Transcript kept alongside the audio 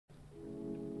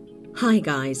Hi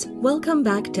guys, welcome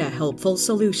back to Helpful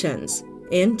Solutions.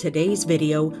 In today's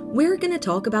video, we're going to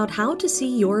talk about how to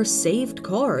see your saved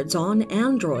cards on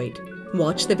Android.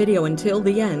 Watch the video until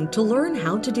the end to learn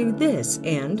how to do this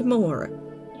and more.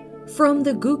 From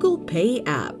the Google Pay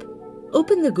app.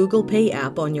 Open the Google Pay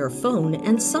app on your phone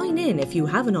and sign in if you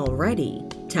haven't already.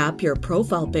 Tap your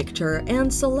profile picture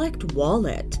and select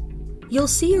Wallet. You'll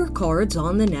see your cards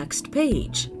on the next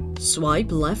page.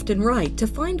 Swipe left and right to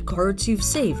find cards you've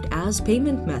saved as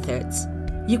payment methods.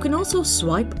 You can also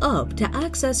swipe up to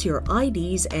access your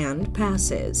IDs and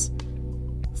passes.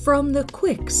 From the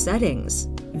Quick Settings.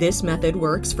 This method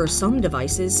works for some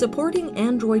devices supporting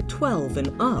Android 12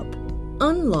 and up.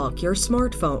 Unlock your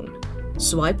smartphone.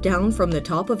 Swipe down from the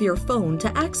top of your phone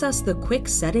to access the Quick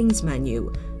Settings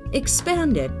menu.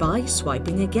 Expand it by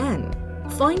swiping again.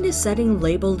 Find a setting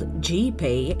labeled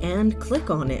GPay and click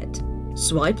on it.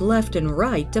 Swipe left and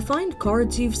right to find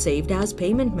cards you've saved as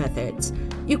payment methods.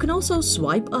 You can also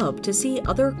swipe up to see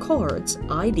other cards,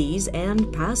 IDs,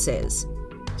 and passes.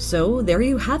 So there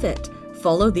you have it.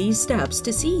 Follow these steps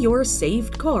to see your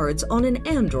saved cards on an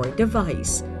Android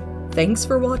device. Thanks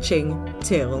for watching.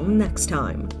 Till next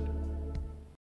time.